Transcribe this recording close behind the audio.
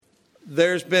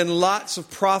There's been lots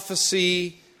of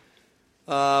prophecy.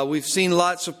 We've seen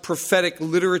lots of prophetic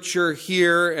literature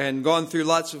here and gone through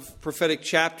lots of prophetic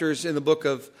chapters in the book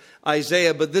of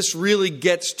Isaiah. But this really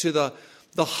gets to the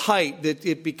height that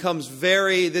it becomes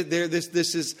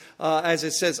this is, as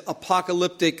it says,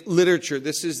 apocalyptic literature.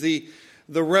 This is the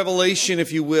revelation,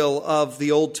 if you will, of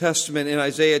the Old Testament in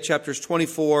Isaiah chapters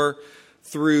 24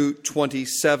 through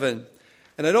 27.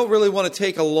 And I don't really want to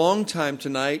take a long time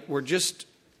tonight. We're just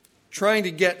trying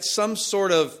to get some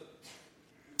sort of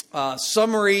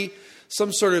summary,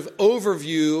 some sort of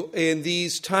overview in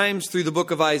these times through the book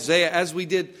of Isaiah, as we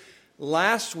did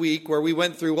last week, where we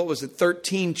went through,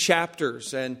 13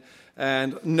 chapters, and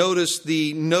noticed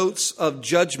the notes of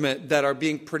judgment that are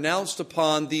being pronounced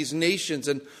upon these nations.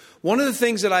 And one of the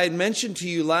things that I had mentioned to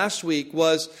you last week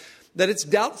was that it's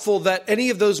doubtful that any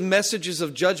of those messages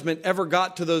of judgment ever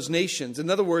got to those nations. In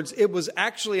other words, it was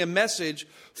actually a message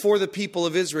for the people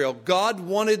of Israel. God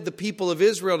wanted the people of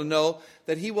Israel to know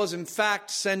that He was in fact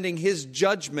sending His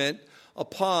judgment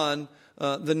upon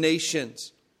the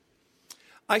nations.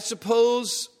 I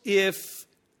suppose if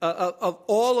of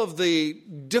all of the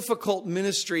difficult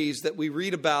ministries that we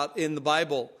read about in the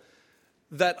Bible,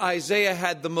 that Isaiah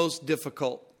had the most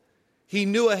difficult. He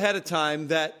knew ahead of time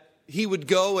that he would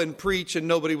go and preach and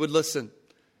nobody would listen.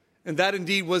 And that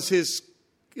indeed was his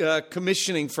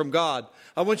commissioning from God.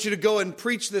 I want you to go and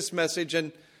preach this message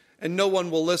and no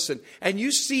one will listen. And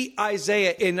you see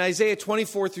Isaiah in Isaiah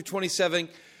 24 through 27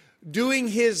 doing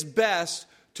his best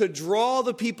to draw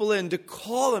the people in, to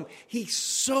call them. He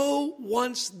so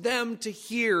wants them to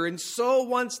hear and so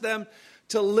wants them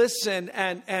to listen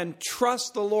and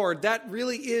trust the Lord. That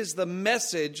really is the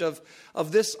message of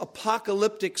this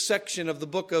apocalyptic section of the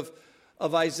book of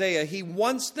Isaiah. He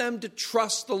wants them to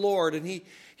trust the Lord, and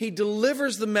he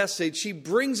delivers the message. He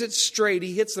brings it straight.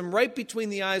 He hits them right between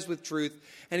the eyes with truth,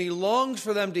 and he longs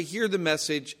for them to hear the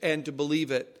message and to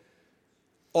believe it,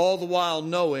 all the while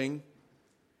knowing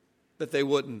that they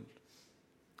wouldn't.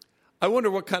 I wonder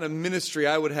what kind of ministry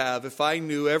I would have if I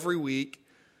knew every week,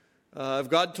 if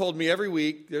God told me every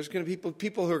week, there's going to be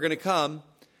people who are going to come,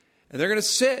 and they're going to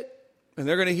sit, and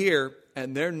they're going to hear,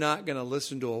 and they're not going to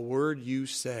listen to a word you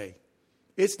say.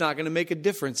 It's not going to make a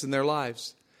difference in their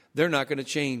lives. They're not going to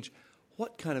change.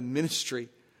 What kind of ministry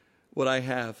would I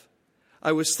have?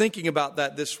 I was thinking about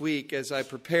that this week as I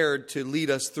prepared to lead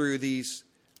us through these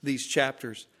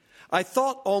chapters. I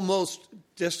thought almost,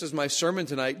 just as my sermon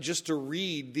tonight, just to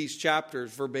read these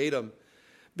chapters verbatim,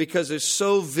 because it's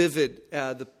so vivid,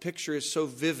 the picture is so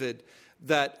vivid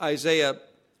that Isaiah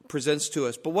presents to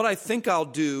us. But what I think I'll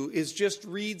do is just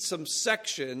read some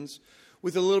sections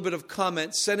with a little bit of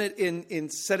comment, set it in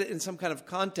some kind of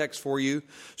context for you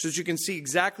so that you can see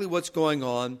exactly what's going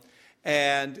on,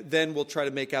 and then we'll try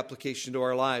to make application to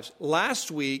our lives.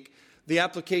 Last week, the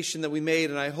application that we made,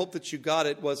 and I hope that you got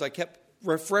it, was I kept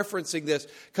referencing this,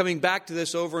 coming back to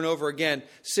this over and over again.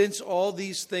 Since all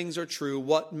these things are true,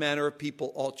 what manner of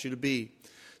people ought you to be?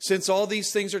 Since all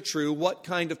these things are true, what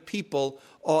kind of people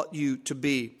ought you to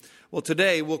be? Well,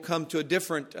 today we'll come to a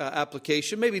different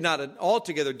application, maybe not an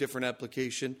altogether different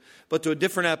application, but to a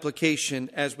different application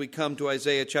as we come to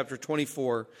Isaiah chapter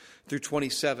 24 through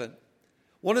 27.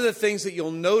 One of the things that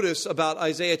you'll notice about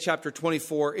Isaiah chapter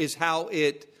 24 is how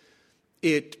it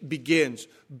begins.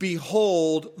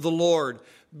 Behold the Lord.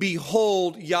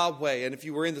 Behold Yahweh. And if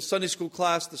you were in the Sunday school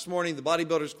class this morning, the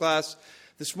bodybuilders class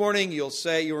this morning, you'll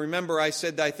remember I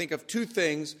said that I think of two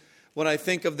things when I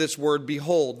think of this word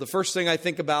behold. The first thing I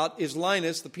think about is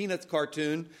Linus, the Peanuts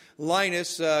cartoon.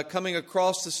 Linus coming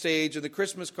across the stage in the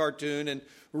Christmas cartoon and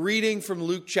reading from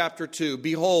Luke chapter 2.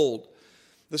 Behold.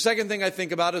 The second thing I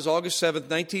think about is August 7th,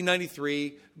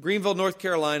 1993, Greenville, North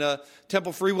Carolina,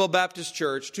 Temple Free Will Baptist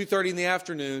Church, 2:30 in the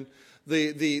afternoon.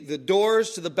 The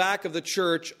doors to the back of the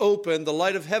church opened, the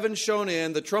light of heaven shone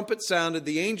in, the trumpet sounded,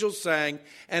 the angels sang,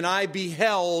 and I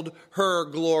beheld her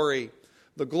glory.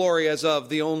 The glory as of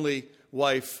the only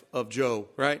wife of Joe,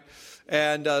 right?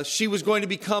 And she was going to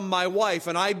become my wife,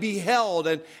 and I beheld,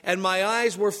 and my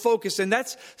eyes were focused. And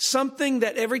that's something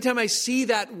that every time I see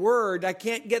that word, I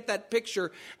can't get that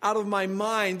picture out of my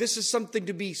mind. This is something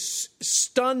to be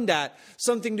stunned at,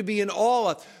 something to be in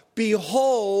awe of.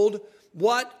 Behold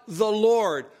what the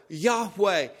Lord,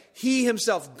 Yahweh, He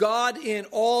Himself, God in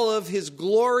all of His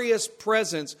glorious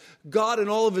presence, God in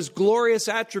all of His glorious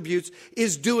attributes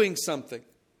is doing something.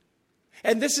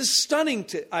 And this is stunning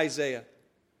to Isaiah.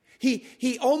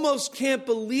 He almost can't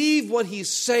believe what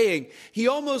he's saying. He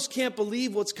almost can't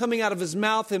believe what's coming out of his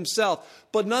mouth himself.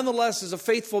 But nonetheless, as a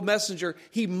faithful messenger,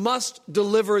 he must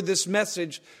deliver this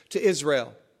message to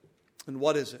Israel. And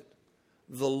what is it?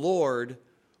 The Lord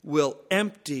will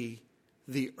empty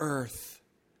the earth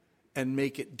and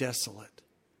make it desolate.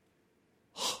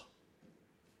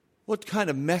 What kind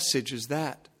of message is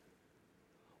that?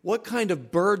 What kind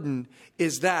of burden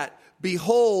is that?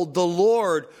 Behold, the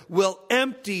Lord will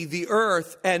empty the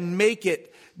earth and make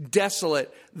it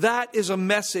desolate. That is a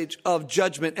message of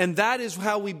judgment. And that is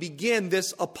how we begin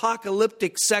this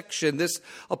apocalyptic section, this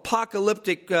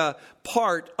apocalyptic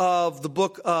part of the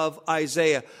book of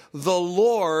Isaiah. The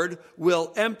Lord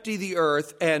will empty the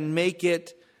earth and make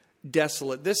it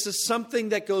desolate. This is something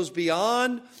that goes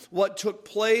beyond what took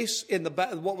place in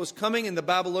what was coming in the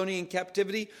Babylonian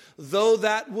captivity, though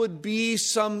that would be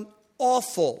something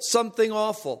awful.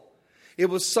 It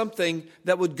was something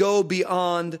that would go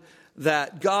beyond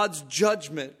that. God's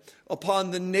judgment upon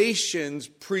the nations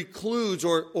precludes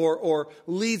or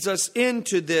leads us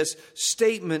into this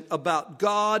statement about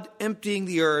God emptying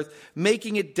the earth,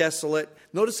 making it desolate.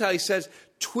 Notice how he says,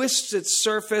 twists its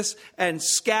surface and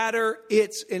scatter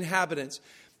its inhabitants.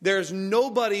 There's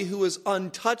nobody who is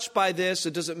untouched by this.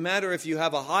 It doesn't matter if you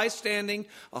have a high standing,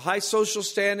 a high social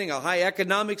standing, a high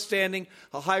economic standing,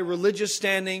 a high religious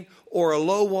standing, or a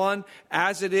low one,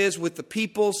 as it is with the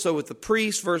people, so with the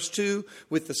priest, verse 2,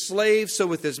 with the slave, so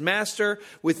with his master,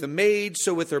 with the maid,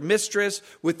 so with her mistress,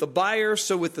 with the buyer,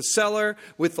 so with the seller,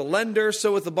 with the lender,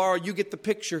 so with the borrower. You get the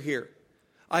picture here.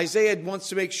 Isaiah wants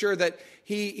to make sure that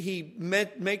he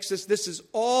makes this is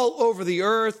all over the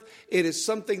earth. It is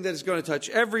something that is going to touch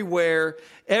everywhere,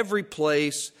 every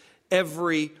place,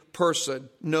 every person,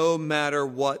 no matter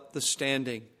what the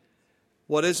standing.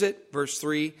 What is it? Verse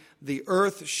 3, the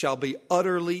earth shall be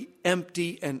utterly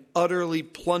empty and utterly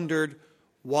plundered.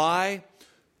 Why?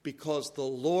 Because the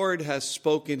Lord has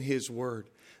spoken his word.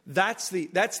 That's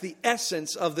the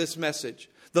essence of this message.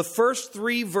 The first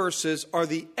 3 verses are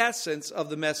the essence of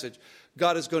the message.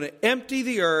 God is going to empty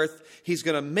the earth. He's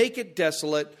going to make it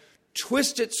desolate,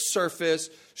 twist its surface,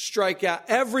 strike out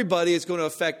everybody. It's going to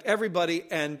affect everybody.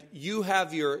 And you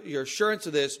have your assurance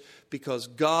of this because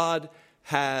God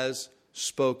has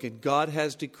spoken. God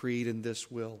has decreed, and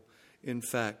this will, in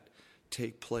fact,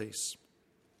 take place.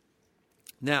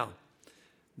 Now,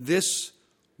 this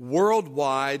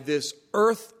worldwide, this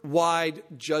earth-wide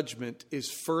judgment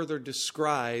is further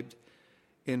described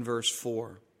in verse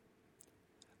 4.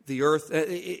 The earth,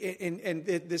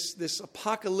 this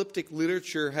apocalyptic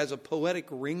literature has a poetic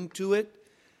ring to it,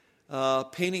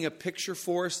 painting a picture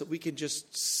for us that we can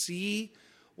just see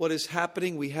what is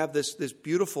happening. We have this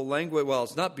beautiful language. Well,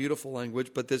 it's not beautiful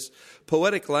language, but this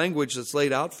poetic language that's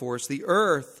laid out for us. The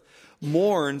earth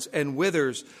mourns and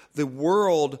withers. The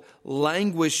world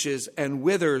languishes and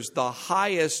withers. The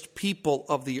highest people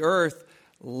of the earth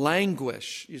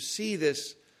languish. You see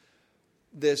this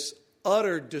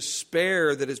utter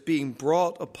despair that is being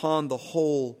brought upon the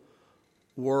whole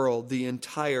world, the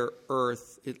entire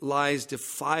earth. It lies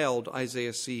defiled,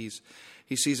 Isaiah sees.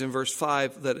 He sees in verse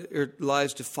 5 that it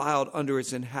lies defiled under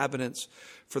its inhabitants,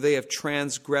 for they have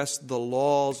transgressed the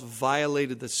laws,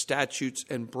 violated the statutes,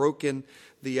 and broken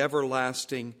the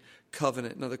everlasting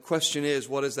covenant. Now the question is,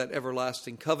 what is that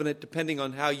everlasting covenant? Depending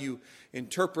on how you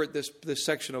interpret this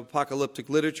section of apocalyptic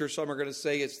literature, some are going to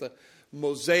say it's the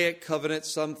Mosaic covenant.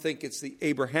 Some think it's the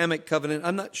Abrahamic covenant.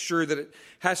 I'm not sure that it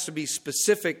has to be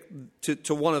specific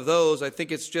to one of those. I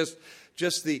think it's just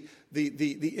the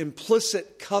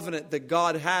implicit covenant that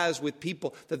God has with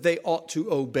people that they ought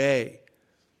to obey.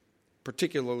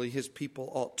 Particularly his people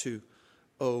ought to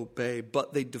obey.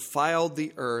 But they defiled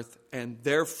the earth, and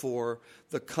therefore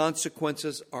the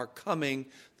consequences are coming.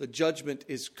 The judgment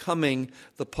is coming.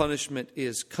 The punishment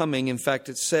is coming. In fact,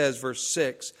 it says, verse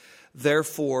 6,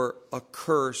 therefore a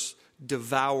curse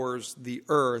devours the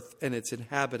earth, and its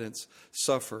inhabitants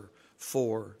suffer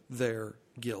for their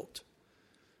guilt.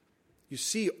 You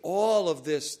see all of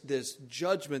this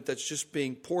judgment that's just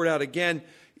being poured out. Again,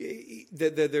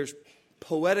 there's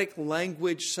poetic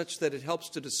language such that it helps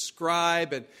to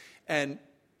describe and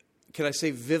can I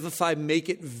say vivify, make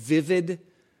it vivid,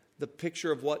 the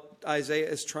picture of what Isaiah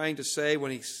is trying to say when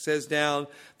he says down,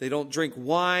 they don't drink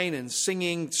wine, and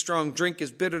singing strong drink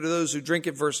is bitter to those who drink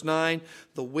it. Verse 9,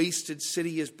 the wasted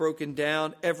city is broken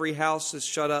down. Every house is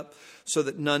shut up so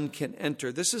that none can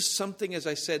enter. This is something, as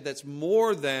I said, that's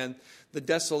more than the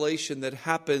desolation that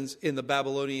happens in the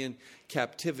Babylonian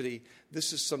captivity.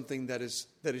 This is something that is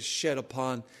shed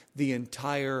upon the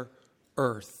entire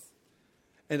earth.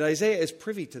 And Isaiah is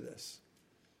privy to this.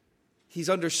 He's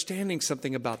understanding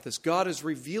something about this. God is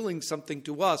revealing something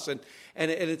to us. And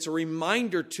it's a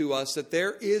reminder to us that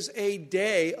there is a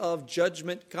day of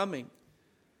judgment coming.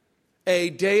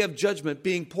 A day of judgment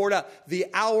being poured out. The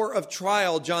hour of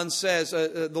trial, John says,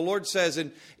 the Lord says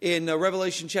in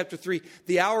Revelation chapter 3,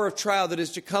 the hour of trial that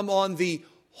is to come on the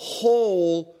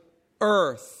whole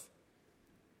earth.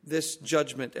 This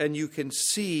judgment. And you can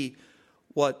see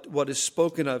what is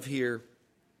spoken of here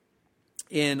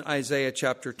in Isaiah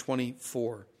chapter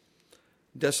 24.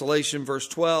 Desolation, verse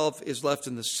 12, is left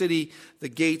in the city. The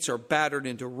gates are battered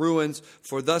into ruins.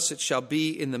 For thus it shall be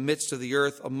in the midst of the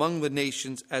earth among the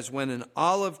nations, as when an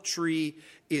olive tree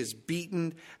is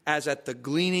beaten, as at the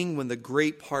gleaning when the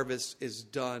grape harvest is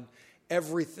done.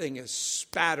 Everything is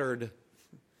spattered.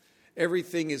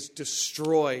 Everything is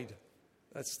destroyed.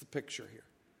 That's the picture here.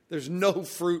 There's no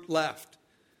fruit left.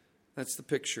 That's the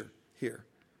picture here.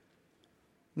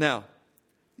 Now,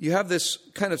 you have this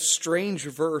kind of strange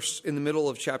verse in the middle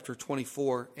of chapter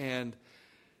 24, and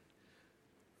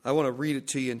I want to read it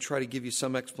to you and try to give you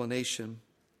some explanation.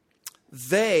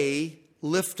 They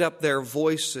lift up their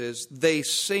voices. They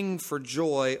sing for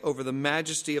joy over the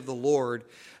majesty of the Lord.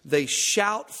 They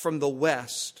shout from the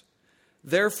west.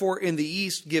 Therefore, in the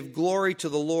east, give glory to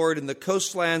the Lord. In the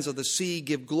coastlands of the sea,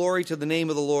 give glory to the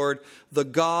name of the Lord, the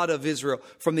God of Israel.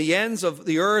 From the ends of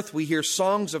the earth, we hear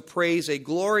songs of praise, a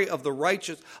glory of the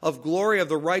righteous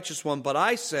one. But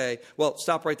I say, well,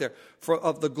 stop right there.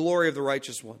 Of the glory of the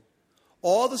righteous one.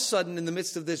 All of a sudden, in the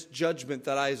midst of this judgment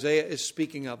that Isaiah is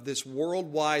speaking of, this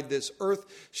worldwide, this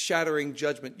earth-shattering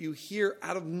judgment, you hear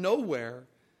out of nowhere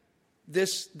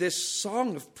this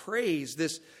song of praise,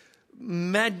 this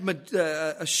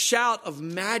a shout of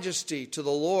majesty to the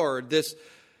Lord, this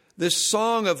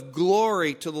song of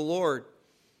glory to the Lord.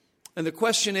 And the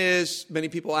question is, many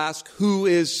people ask, who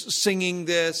is singing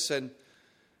this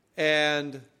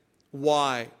and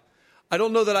why? I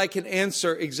don't know that I can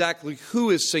answer exactly who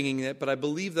is singing it, but I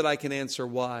believe that I can answer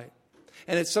why.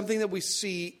 And it's something that we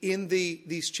see in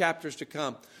these chapters to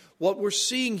come. What we're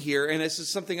seeing here, and this is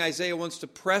something Isaiah wants to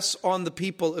press on the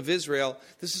people of Israel,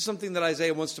 this is something that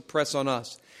Isaiah wants to press on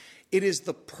us. It is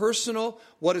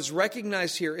what is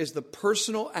recognized here is the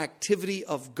personal activity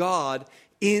of God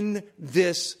in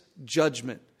this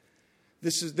judgment.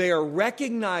 They are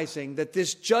recognizing that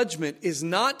this judgment is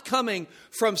not coming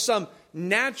from some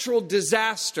natural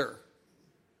disaster.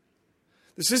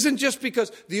 This isn't just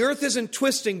because the earth isn't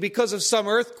twisting because of some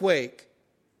earthquake.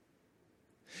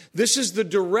 This is the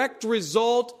direct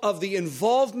result of the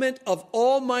involvement of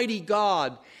Almighty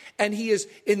God. And He is,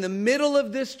 in the middle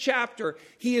of this chapter,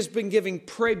 He has been giving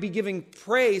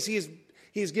praise. He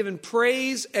has given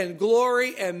praise and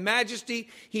glory and majesty.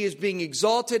 He is being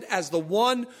exalted as the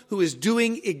one who is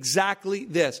doing exactly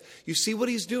this. You see what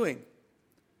He's doing?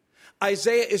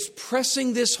 Isaiah is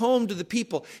pressing this home to the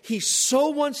people. He so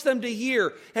wants them to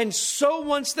hear and so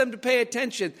wants them to pay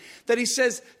attention that he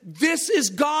says, this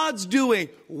is God's doing.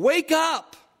 Wake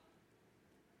up.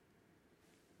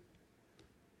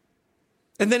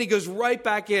 And then he goes right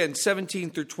back in,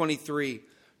 17 through 23,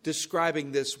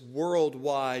 describing this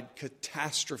worldwide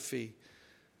catastrophe.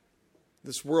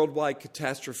 This worldwide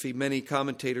catastrophe, many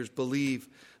commentators believe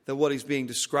that what he's being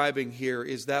describing here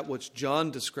is that which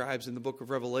John describes in the book of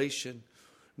Revelation,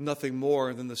 nothing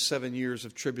more than the 7 years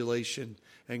of tribulation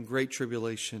and great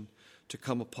tribulation to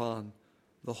come upon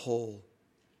the whole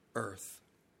earth.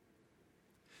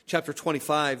 Chapter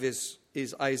 25 is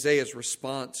Isaiah's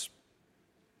response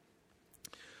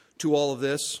to all of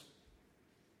this.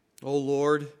 O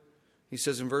Lord, he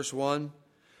says in verse 1,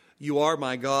 you are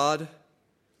my God.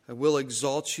 I will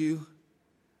exalt you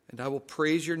and I will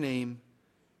praise your name.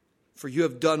 For you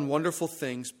have done wonderful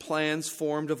things, plans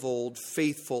formed of old,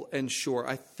 faithful and sure.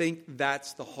 I think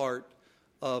that's the heart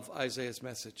of Isaiah's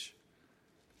message.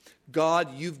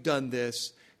 God, you've done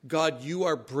this. God, you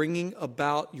are bringing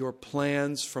about your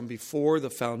plans from before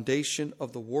the foundation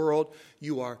of the world.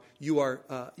 You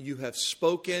have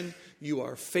spoken. You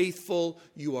are faithful.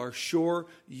 You are sure.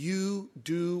 You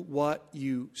do what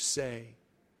you say.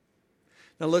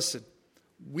 Now listen.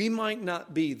 We might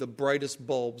not be the brightest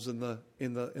bulbs in the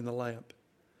lamp.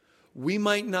 We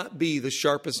might not be the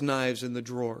sharpest knives in the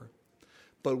drawer.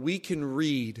 But we can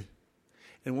read.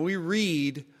 And when we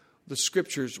read the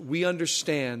scriptures, we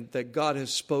understand that God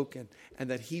has spoken and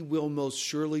that He will most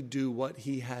surely do what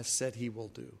He has said He will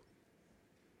do.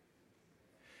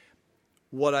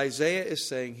 What Isaiah is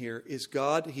saying here is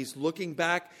God, he's looking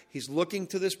back, he's looking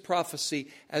to this prophecy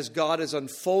as God has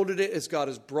unfolded it, as God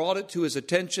has brought it to his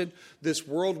attention, this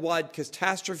worldwide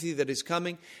catastrophe that is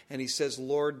coming. And he says,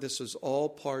 Lord, this is all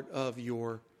part of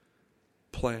your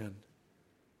plan.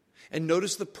 And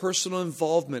notice the personal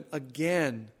involvement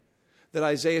again. that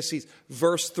Isaiah sees.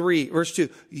 Verse 2,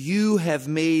 you have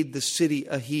made the city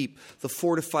a heap, the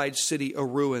fortified city a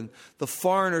ruin. The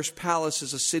foreigner's palace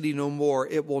is a city no more.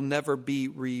 It will never be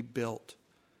rebuilt.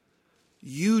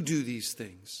 You do these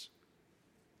things.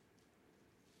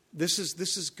 This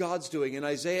is God's doing, and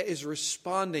Isaiah is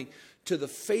responding to the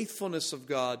faithfulness of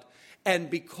God. And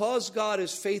because God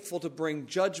is faithful to bring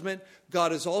judgment,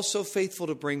 God is also faithful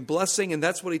to bring blessing. And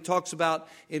that's what he talks about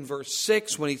in verse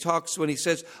 6 when he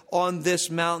says, on this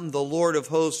mountain the Lord of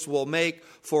hosts will make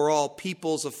for all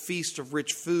peoples a feast of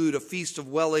rich food, a feast of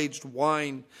well-aged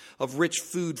wine, of rich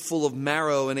food full of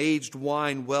marrow and aged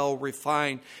wine well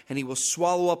refined. And he will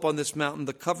swallow up on this mountain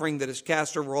the covering that is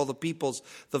cast over all the peoples,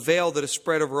 the veil that is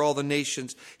spread over all the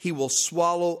nations. He will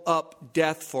swallow up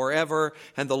death forever,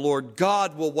 and the Lord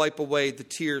God will wipe away the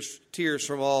tears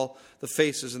from all the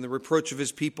faces, and the reproach of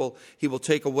his people he will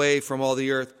take away from all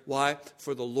the earth. Why?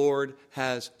 For the Lord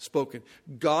has spoken.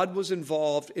 God was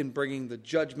involved in bringing the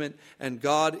judgment, and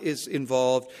God is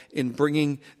involved in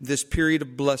bringing this period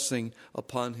of blessing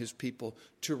upon his people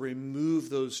to remove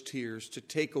those tears, to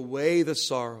take away the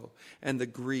sorrow and the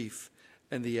grief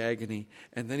and the agony.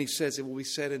 And then he says, it will be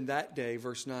said in that day,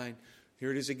 verse 9,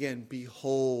 here it is again,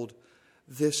 behold,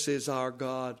 this is our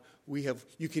God.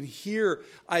 You can hear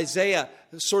Isaiah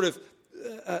sort of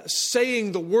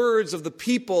saying the words of the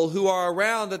people who are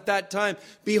around at that time.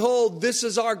 Behold, this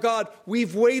is our God.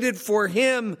 We've waited for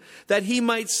him that he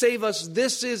might save us.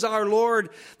 This is our Lord.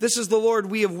 This is the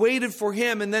Lord. We have waited for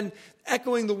him. And then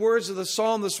echoing the words of the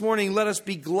psalm this morning, let us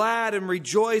be glad and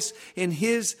rejoice in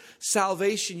his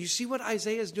salvation. You see what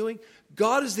Isaiah is doing?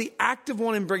 God is the active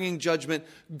one in bringing judgment.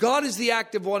 God is the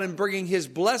active one in bringing his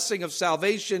blessing of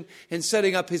salvation and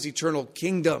setting up his eternal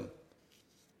kingdom.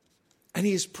 And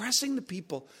he is pressing the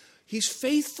people. He's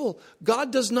faithful.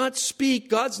 God does not speak.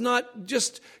 God's not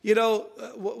just,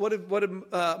 what did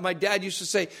my dad used to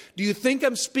say? Do you think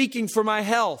I'm speaking for my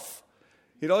health?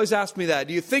 He'd always ask me that.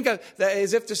 Do you think that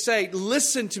as if to say,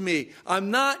 listen to me.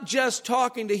 I'm not just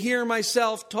talking to hear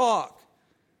myself talk.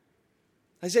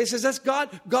 Isaiah says that's God.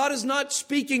 God is not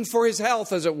speaking for his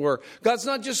health, as it were. God's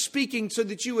not just speaking so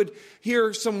that you would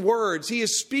hear some words. He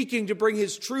is speaking to bring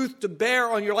his truth to bear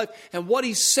on your life. And what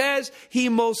he says, he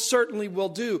most certainly will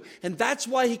do. And that's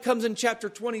why he comes in chapter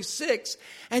 26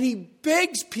 and he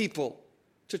begs people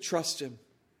to trust him.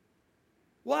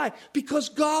 Why? Because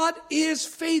God is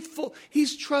faithful.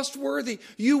 He's trustworthy.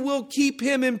 You will keep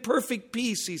him in perfect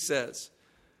peace, he says.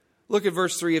 Look at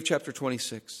verse 3 of chapter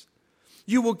 26.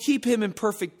 You will keep him in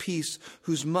perfect peace,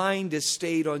 whose mind is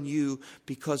stayed on you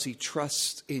because he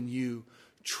trusts in you.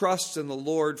 Trust in the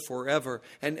Lord forever.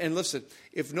 And listen,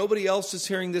 if nobody else is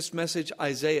hearing this message,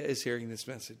 Isaiah is hearing this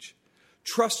message.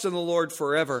 Trust in the Lord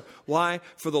forever. Why?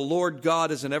 For the Lord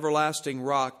God is an everlasting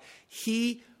rock.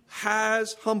 He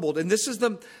has humbled. And this is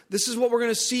what we're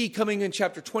going to see coming in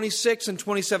chapter 26 and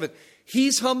 27.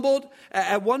 He's humbled.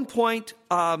 At one point,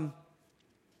 let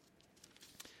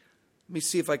me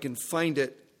see if I can find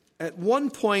it. At one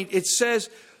point, it says,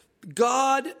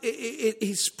 God,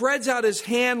 he spreads out his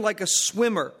hand like a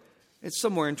swimmer. It's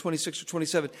somewhere in 26 or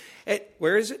 27.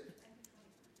 Where is it?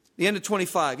 The end of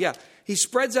 25, yeah. He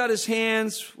spreads out his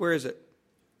hands. Where is it?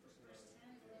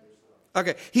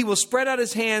 Okay. He will spread out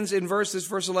his hands in verse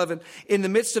 11. In the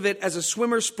midst of it, as a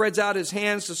swimmer spreads out his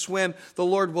hands to swim, the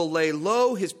Lord will lay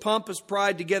low his pompous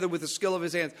pride together with the skill of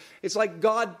his hands. It's like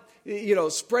God,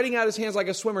 spreading out his hands like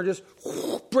a swimmer, just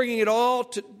bringing it all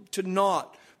to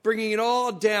naught, bringing it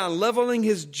all down, leveling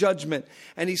his judgment.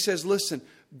 And he says, listen,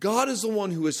 God is the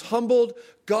one who is humbled.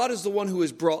 God is the one who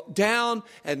is brought down.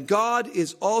 And God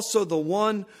is also the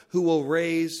one who will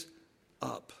raise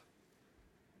up.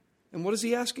 And what is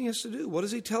he asking us to do? What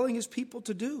is he telling his people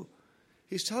to do?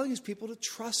 He's telling his people to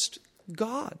trust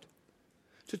God.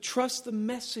 To trust the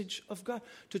message of God,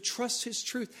 to trust his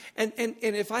truth. And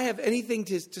if I have anything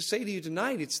to say to you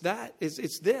tonight, it's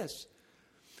this.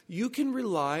 You can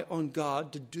rely on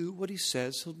God to do what he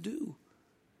says he'll do.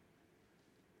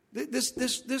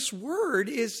 This word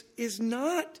is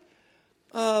not,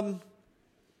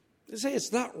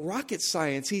 it's not rocket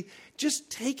science. Just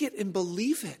take it and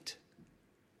believe it.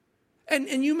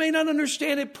 And you may not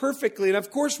understand it perfectly. And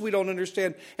of course we don't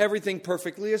understand everything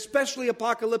perfectly, especially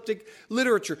apocalyptic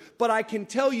literature. But I can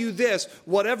tell you this,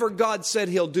 whatever God said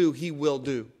he'll do, he will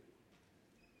do.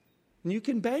 And you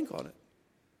can bank on it.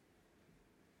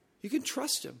 You can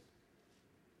trust him.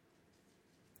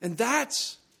 And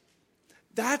that's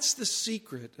the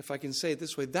secret, if I can say it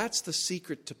this way. That's the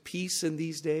secret to peace in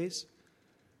these days.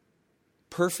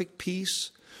 Perfect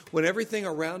peace. When everything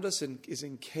around us is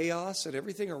in chaos and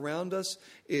everything around us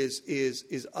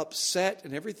is upset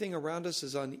and everything around us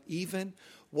is uneven,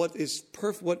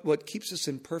 what keeps us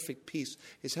in perfect peace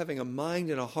is having a mind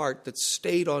and a heart that's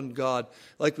stayed on God.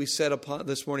 Like we said upon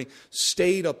this morning,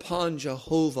 stayed upon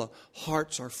Jehovah.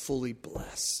 Hearts are fully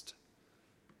blessed.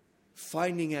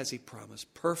 Finding, as he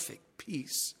promised, perfect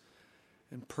peace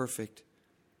and perfect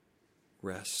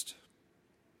rest.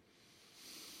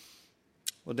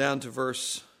 Well, down to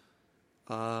verse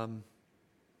 20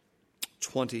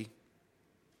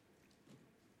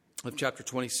 of chapter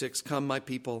 26. Come, my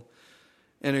people,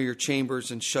 enter your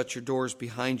chambers and shut your doors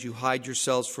behind you. Hide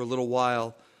yourselves for a little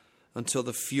while until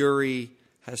the fury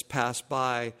has passed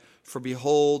by. For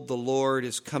behold, the Lord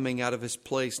is coming out of his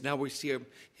place. Now we see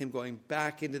him going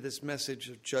back into this message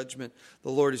of judgment. The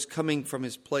Lord is coming from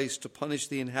his place to punish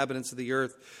the inhabitants of the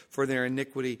earth for their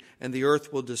iniquity, and the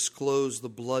earth will disclose the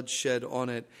bloodshed on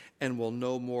it and will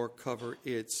no more cover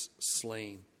its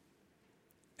slain.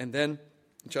 And then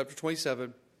in chapter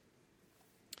 27,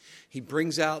 he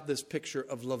brings out this picture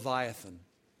of Leviathan.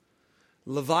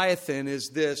 Leviathan is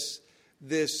this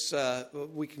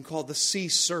we can call the sea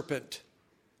serpent.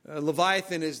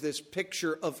 Leviathan is this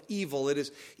picture of evil. It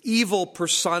is evil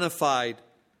personified.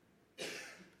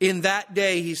 In that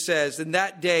day, he says, in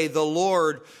that day the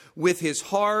Lord with his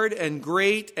hard and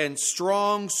great and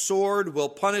strong sword will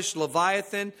punish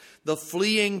Leviathan, the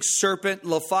fleeing serpent,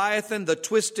 Leviathan, the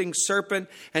twisting serpent,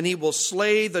 and he will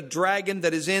slay the dragon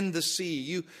that is in the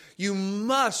sea. You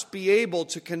must be able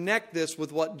to connect this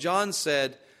with what John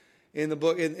said in the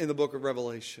book of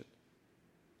Revelation.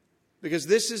 Because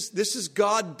this is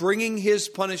God bringing his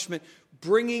punishment,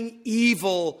 bringing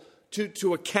evil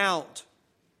to account.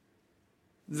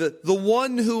 The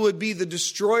one who would be the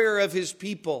destroyer of his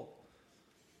people,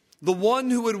 the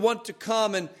one who would want to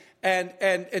come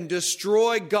and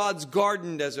destroy God's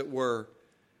garden, as it were,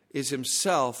 is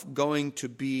himself going to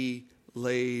be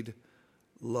laid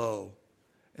low.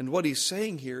 And what he's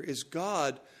saying here is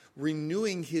God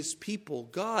renewing his people.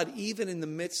 God, even in the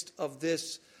midst of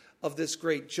this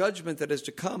great judgment that is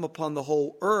to come upon the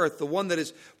whole earth, the one that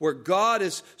is where God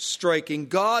is striking,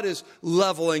 God is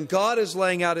leveling, God is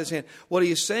laying out his hand. What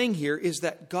he is saying here is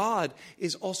that God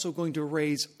is also going to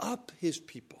raise up his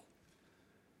people,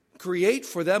 create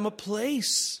for them a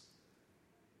place.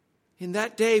 In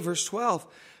that day, verse 12,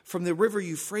 from the river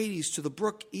Euphrates to the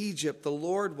brook Egypt, the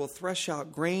Lord will thresh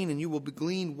out grain, and you will be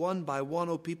gleaned one by one,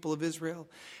 O people of Israel.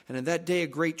 And in that day a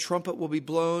great trumpet will be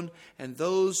blown, and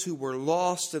those who were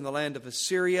lost in the land of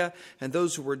Assyria and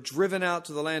those who were driven out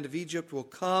to the land of Egypt will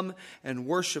come and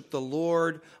worship the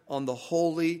Lord on the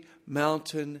holy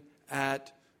mountain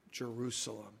at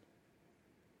Jerusalem.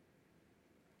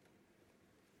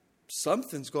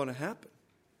 Something's going to happen.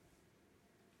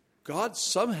 God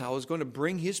somehow is going to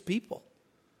bring his people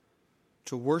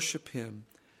to worship him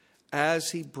as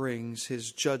he brings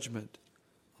his judgment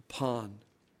upon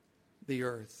the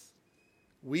earth.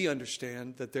 We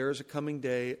understand that there is a coming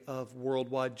day of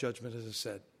worldwide judgment, as I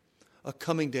said. A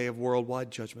coming day of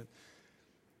worldwide judgment,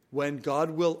 when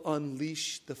God will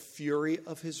unleash the fury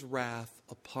of his wrath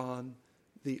upon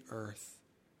the earth.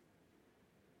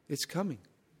 It's coming.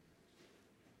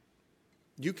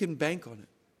 You can bank on it.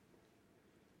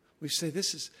 We say,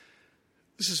 this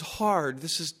is hard,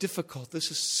 this is difficult,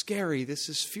 this is scary, this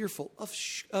is fearful.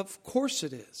 Of course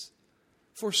it is.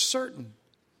 For certain.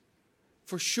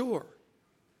 For sure.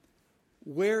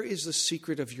 Where is the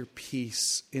secret of your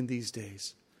peace in these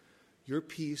days? Your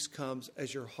peace comes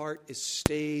as your heart is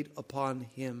stayed upon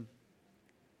him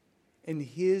and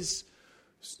his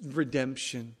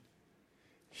redemption,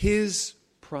 his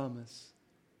promise.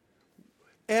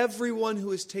 Everyone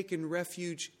who has taken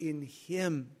refuge in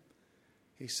him,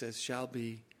 he says, shall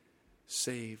be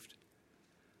saved.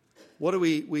 What do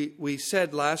we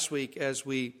said last week as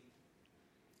we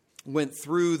went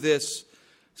through this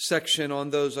section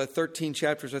on those 13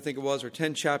 chapters, I think it was, or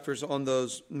 10 chapters on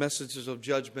those messages of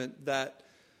judgment, that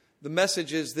the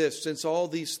message is this: since all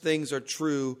these things are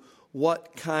true,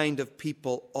 what kind of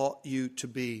people ought you to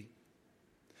be?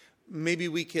 Maybe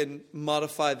we can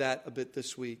modify that a bit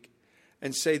this week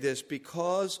and say this: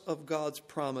 because of God's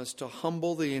promise to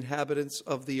humble the inhabitants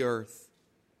of the earth,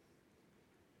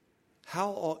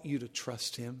 how ought you to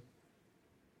trust him?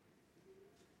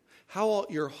 How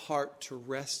ought your heart to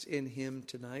rest in him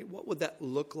tonight? What would that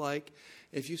look like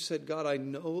if you said, God, I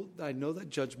know that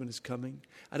judgment is coming.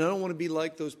 And I don't want to be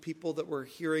like those people that were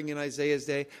hearing in Isaiah's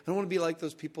day. I don't want to be like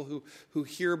those people who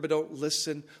hear but don't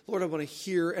listen. Lord, I want to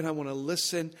hear and I want to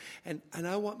listen. And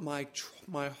I want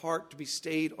my heart to be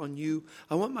stayed on you.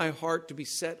 I want my heart to be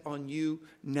set on you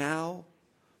now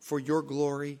for your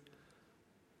glory,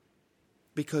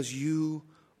 because you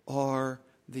are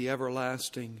the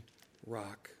everlasting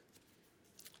rock.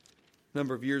 A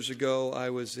number of years ago, I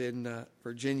was in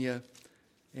Virginia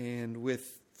and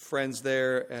with friends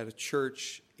there at a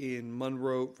church in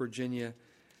Monroe, Virginia,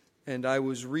 and I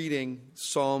was reading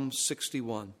Psalm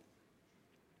 61.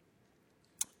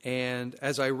 And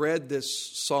as I read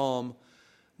this psalm,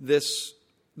 this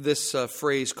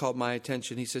phrase caught my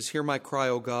attention. He says, "Hear my cry,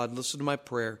 O God, listen to my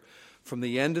prayer. From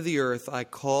the end of the earth I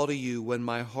call to you. When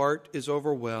my heart is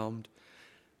overwhelmed,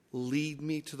 lead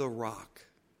me to the rock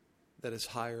that is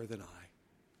higher than I."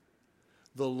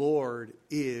 The Lord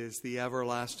is the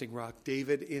everlasting rock.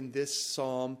 David in this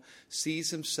psalm sees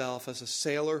himself as a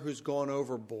sailor who's gone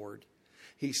overboard.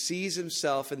 He sees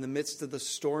himself in the midst of the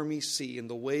stormy sea and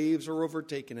the waves are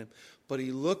overtaking him. But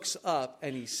he looks up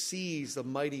and he sees the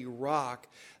mighty rock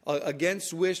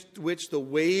against which the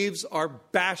waves are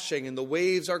bashing and the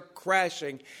waves are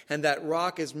crashing, and that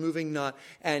rock is moving not.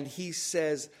 And he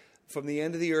says, "From the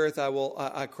end of the earth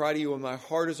I cry to you, when my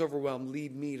heart is overwhelmed,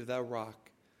 lead me to that rock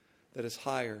that is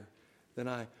higher than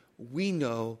I." We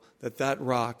know that that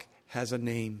rock has a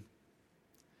name,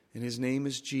 and his name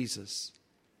is Jesus,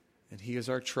 and he is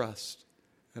our trust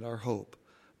and our hope,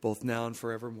 both now and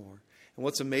forevermore. And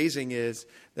what's amazing is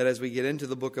that as we get into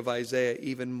the book of Isaiah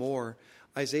even more,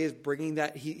 Isaiah is bringing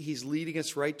that, he's leading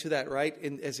us right to that, right?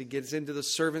 And as he gets into the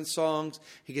servant songs,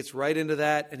 he gets right into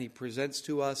that, and he presents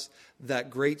to us that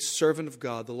great servant of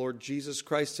God, the Lord Jesus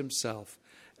Christ himself,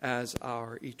 as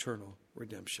our eternal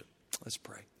redemption. Let's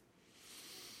pray.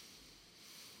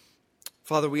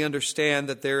 Father, we understand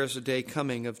that there is a day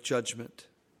coming of judgment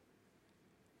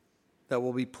that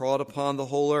will be brought upon the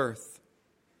whole earth.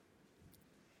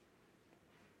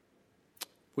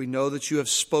 We know that you have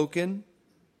spoken,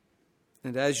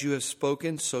 and as you have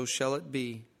spoken, so shall it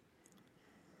be.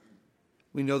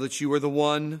 We know that you are the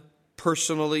one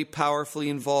personally, powerfully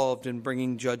involved in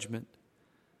bringing judgment.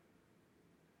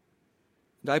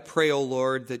 And I pray, O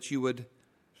Lord, that you would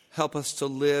help us to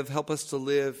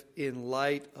live in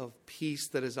light of peace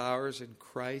that is ours in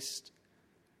Christ,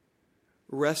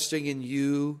 resting in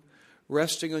you,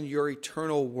 resting on your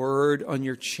eternal word, on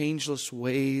your changeless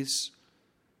ways.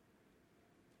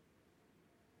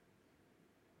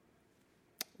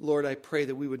 Lord, I pray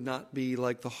that we would not be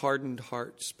like the hardened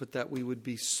hearts, but that we would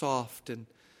be soft and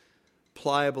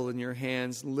pliable in your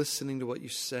hands, listening to what you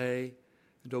say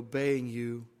and obeying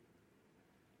you,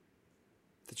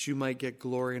 that you might get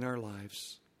glory in our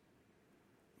lives.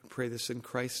 We pray this in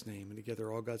Christ's name, and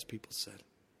together all God's people said,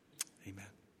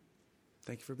 amen.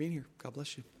 Thank you for being here. God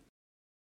bless you.